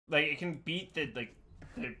like it can beat the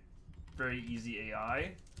very easy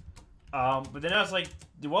AI. But then I was like,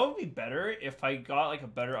 what would be better if I got like a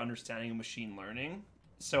better understanding of machine learning?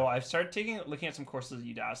 So I've started looking at some courses at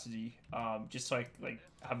Udacity, just so I like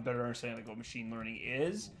have a better understanding of like what machine learning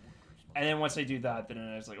is. And then once I do that, then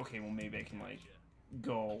I was like, okay, well maybe I can like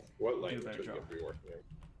go What do a language better are you job. going to be working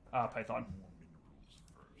in? Python.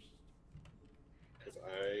 Because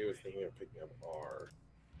I was thinking of picking up R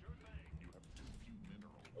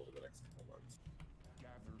over the next couple months.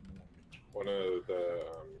 One of the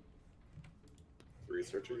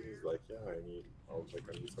researchers is like, yeah, I need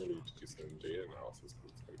somebody to do some data analysis,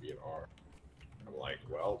 but it's going to be in R. I'm like,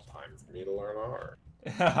 well, time for me to learn R.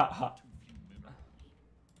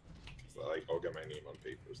 So like, I'll get my name on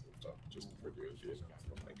papers and stuff just for doing data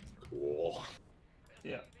analysis. I'm like, cool.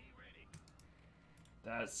 Yeah.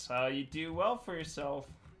 That's how you do well for yourself.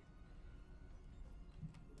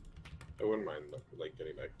 I wouldn't mind like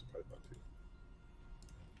getting back to Python too.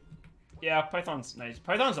 Yeah, Python's nice.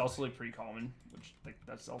 Python's also like pretty common, which like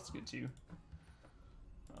that's also good too.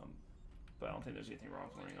 But I don't think there's anything wrong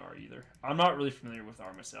with learning R either. I'm not really familiar with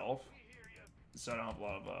R myself, so I don't have a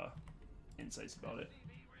lot of insights about it.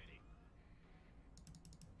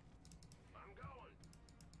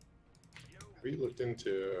 Have you looked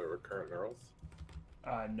into recurrent neurals?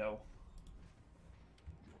 No.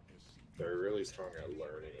 They're really strong at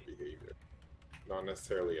learning a behavior. Not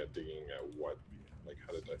necessarily at digging at like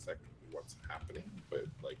how to dissect what's happening, but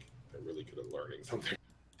like they're really good at learning something.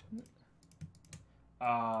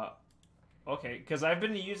 Okay, because I've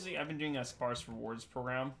been doing a sparse rewards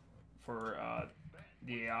program for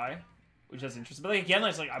the AI, which is interesting. But like again,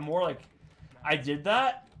 it's like I'm more like I did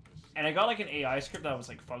that, and I got like an AI script that was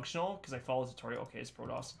like functional because I followed the tutorial. Okay, it's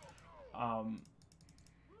Protoss.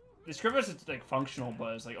 The script was like functional,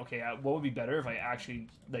 but it's like okay, what would be better if I actually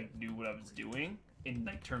like knew what I was doing in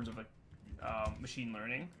like terms of like machine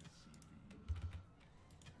learning.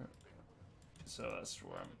 So that's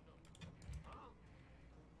where I'm.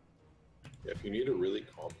 Yeah, if you need a really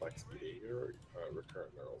complex behavior,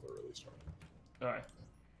 recurrent neurals are really strong. All right.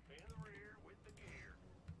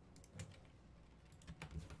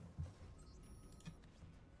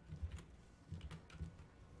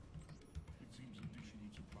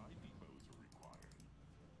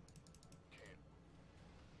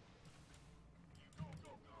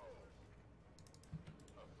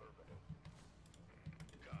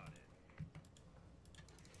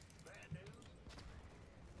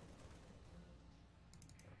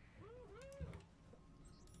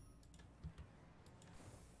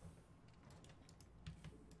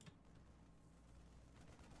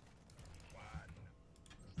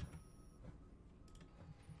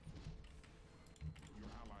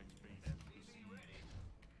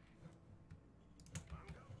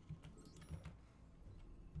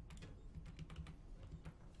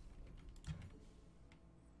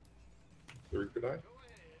 The Reaper die?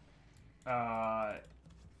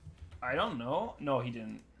 I don't know. No, he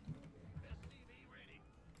didn't.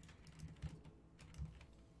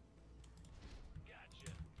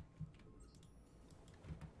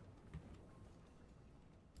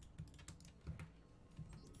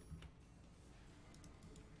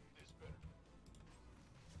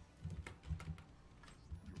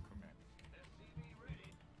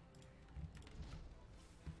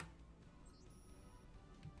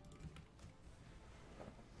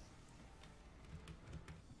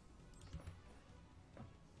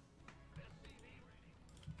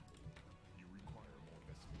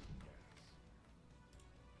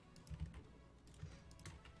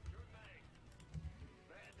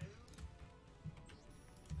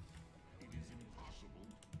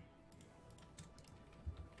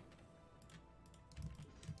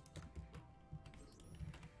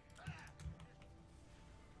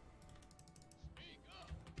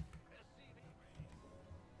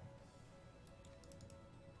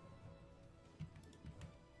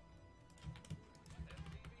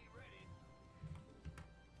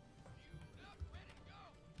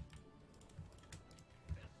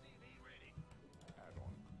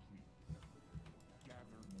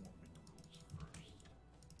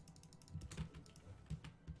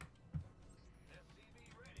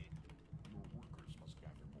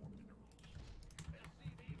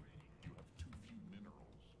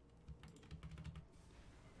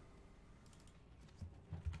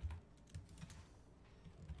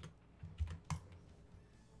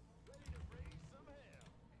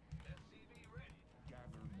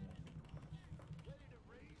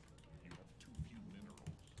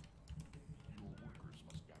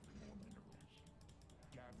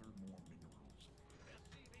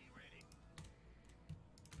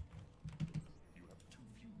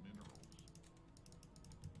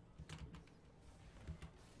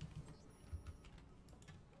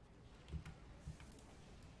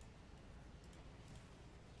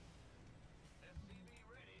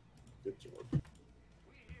 Good job.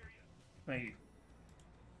 Thank you.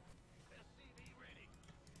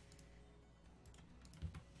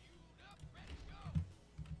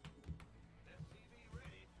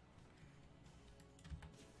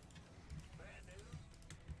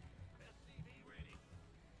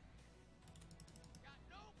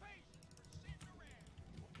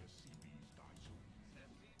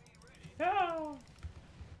 Yeah.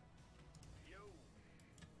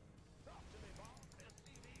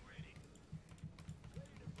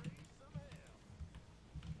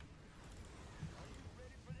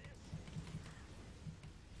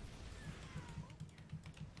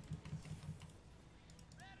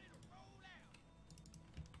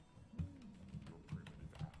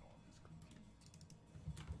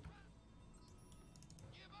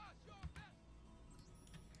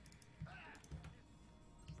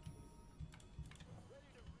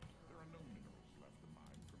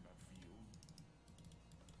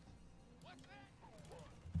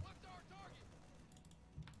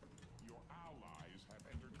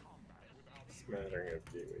 Smattering of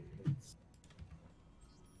gateway units.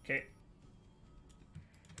 Okay.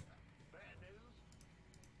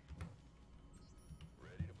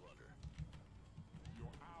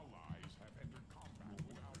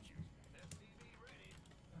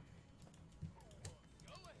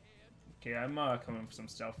 Okay, I'm coming for some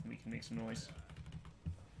stuff and we can make some noise.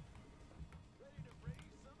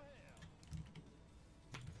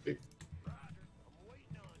 Big.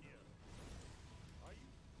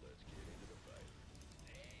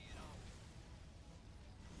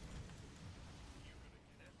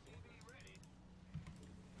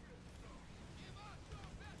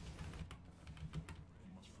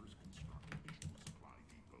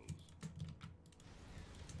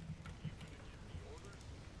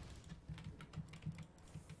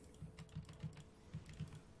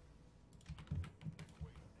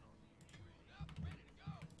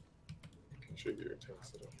 Configure your tank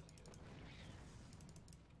setup.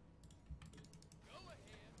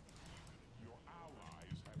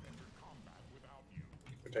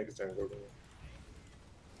 Your tank is down, go to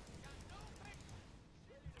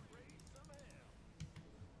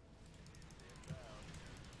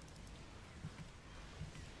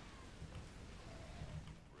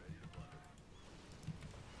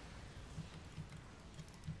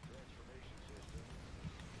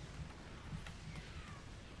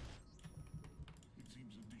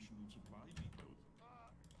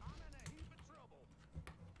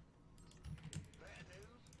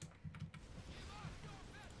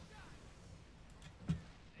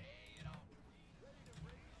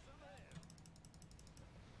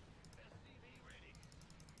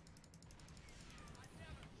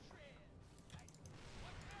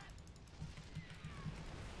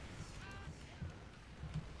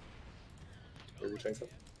your tanks up.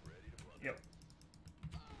 Yep.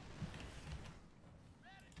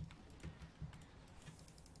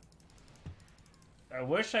 I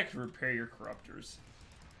wish I could repair your corruptors.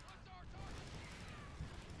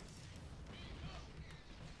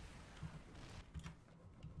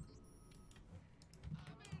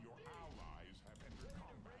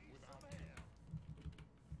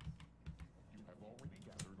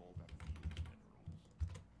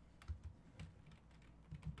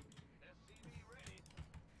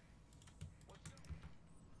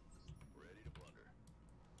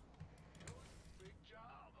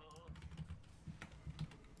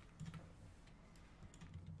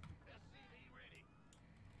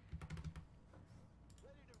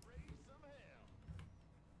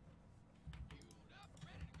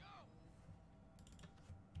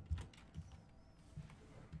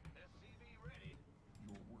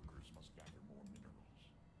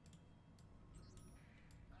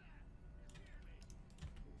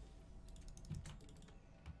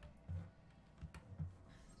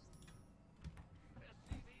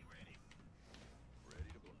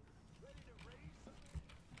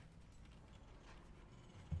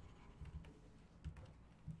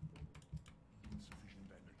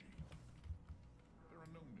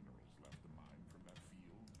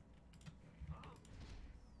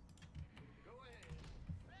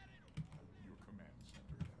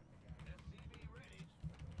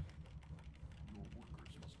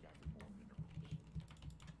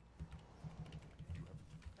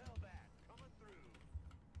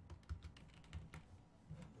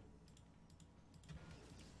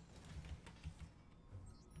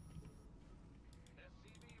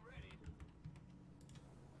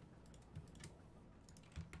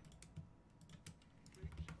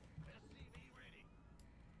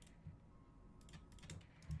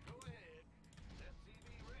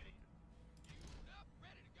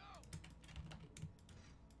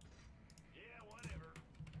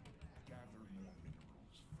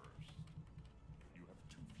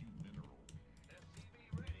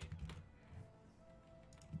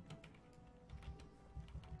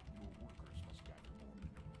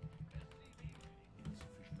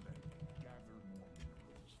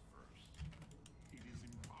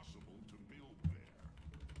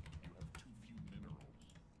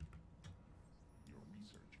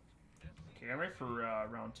 I'm ready for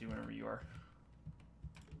round 2 whenever you are.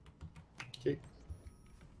 Okay.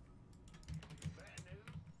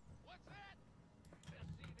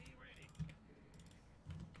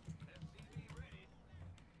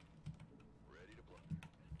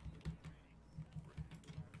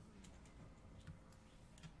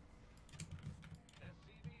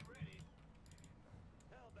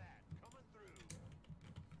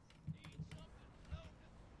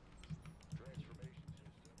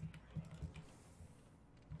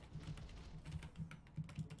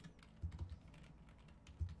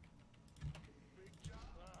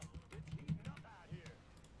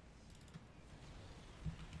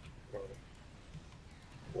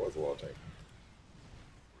 Was a lot of time.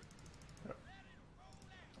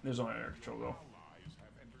 There's only air control though.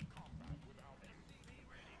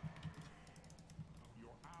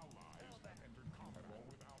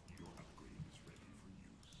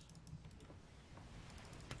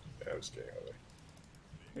 Yeah, I'm just getting out of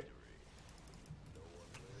there.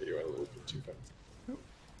 You went a little bit too fast.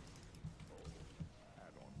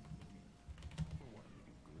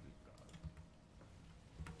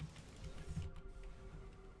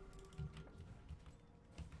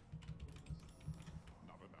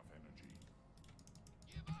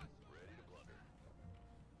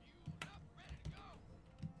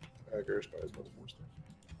 Gersh knows what's forced.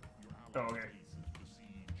 Oh, okay.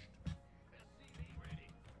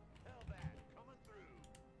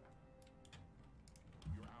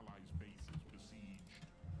 Your allies' base is besieged.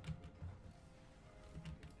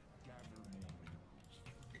 Gather more minerals.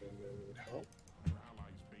 Can help. Your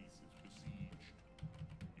allies' base is besieged.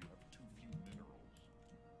 You have too few minerals.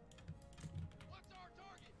 What's our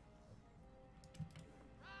target?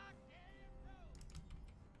 Rock and roll.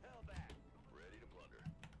 Hell back. Ready to plunder.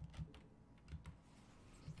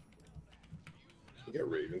 Can you get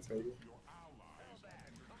Ravens maybe? Your allies have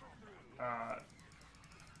entered combat.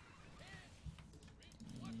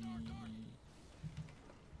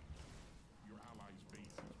 Your allies'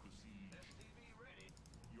 base is besieged.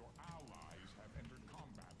 Your allies have entered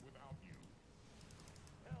combat without you.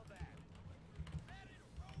 Hell back. Ready to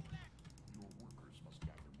roll out. Your workers must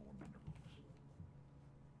gather more minerals.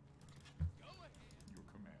 Go ahead. Your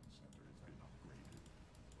command center has been upgraded.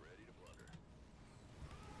 Ready to plunder.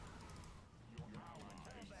 Your allies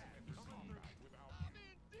have entered combat without I'm you.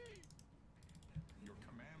 in deep. Your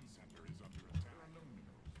command center is under attack. There are no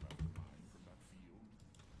minerals left behind from that field.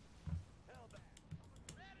 Hell back.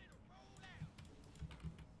 Ready to roll out.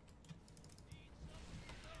 Need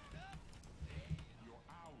something loaded up? Your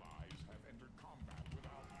allies have entered combat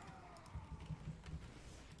without you.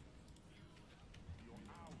 Your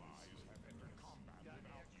allies have entered combat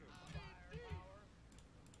without you. Firepower.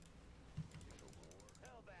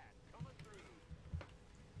 Hell back. Coming through.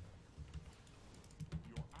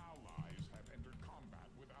 Your allies have entered combat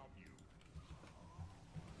without you.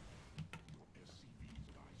 Your SCVs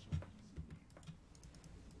die so easily.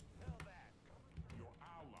 Hell back. Your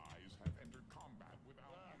allies have entered combat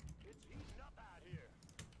without you. It's heating up out here.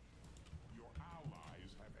 Your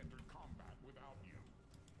allies have entered combat without you.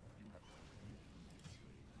 You have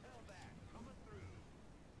Hell back. Coming through.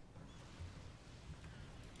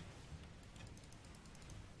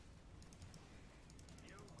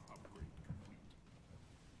 upgrade complete.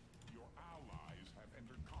 Your allies have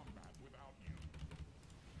entered combat without you.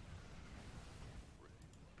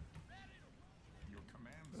 Your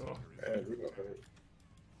command Oh. center is And under we know attack. how.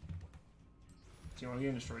 Do you want to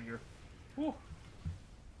get destroyed here? Woo!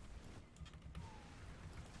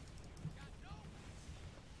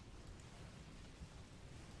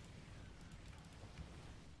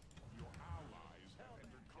 Your allies have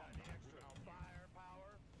entered combat without you.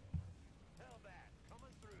 Firepower. Hell back.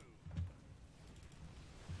 Coming through.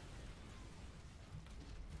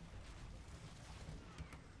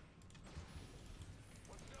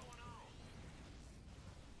 What's going on?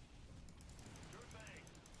 Sure thing.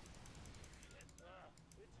 It's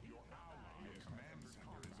Your allies' command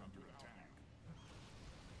center is under attack.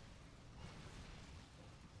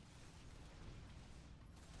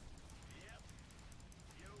 Yep.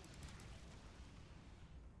 You.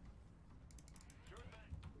 Sure thing.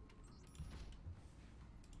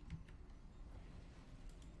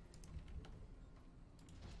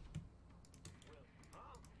 Well,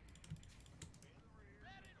 huh?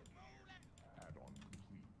 Ready to roll out. Add-on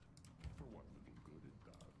complete. For what little good it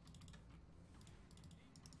does.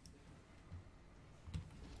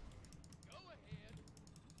 Go ahead.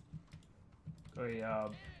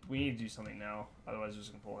 Okay, we need to do something now. Otherwise, we're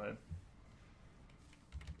just gonna pull ahead.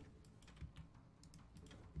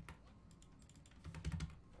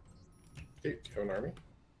 Okay, do you have an army?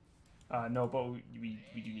 No, but we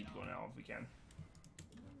do need to go now if we can.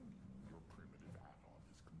 Your primitive add-on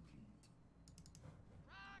is complete.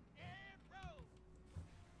 Rock and roll.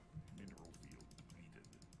 Mineral field depleted.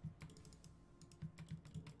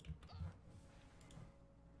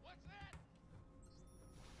 What's that?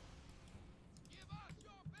 Give us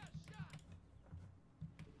your best shot.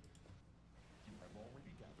 You have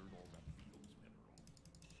already gathered all that field's mineral.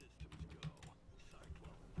 Systems go.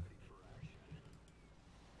 Cyclone ready for action.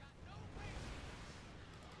 Got no waiting.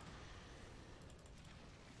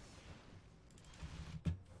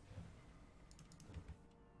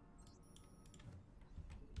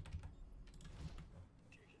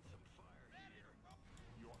 Taking some fire here.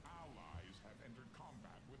 Your allies have entered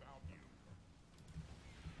combat without you.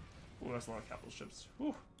 Oh, that's a lot of capital ships.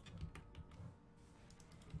 Whew.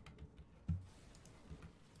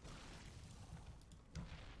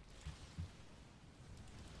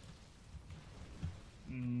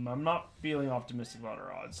 I'm not feeling optimistic about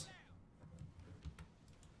our odds.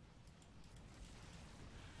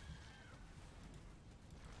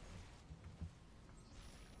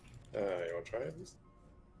 You want to try at least?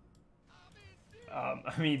 I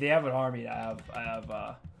mean, they have an army. I have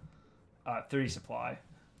 30 supply.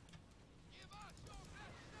 Give us your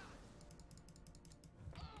best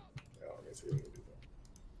shot. Yeah, let me see what we can do though.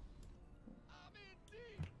 I'm in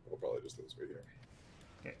deep. We'll probably just lose right here.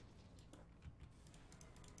 Okay.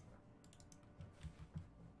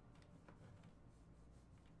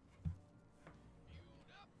 Fueled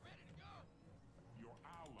up, ready to go. Your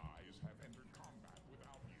allies have entered combat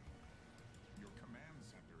without you. Your command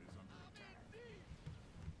center is under attack. Deep.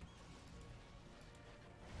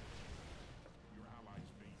 Your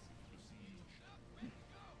allies' base is besieged. Up, ready to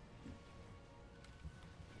go.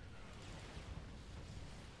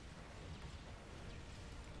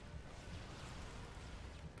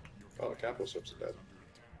 Your Oh, the capital ships are dead. under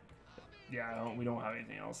attack. Yeah, we don't have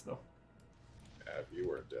anything else though. Yeah, if you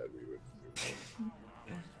weren't dead, we would. Your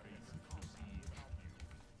allies'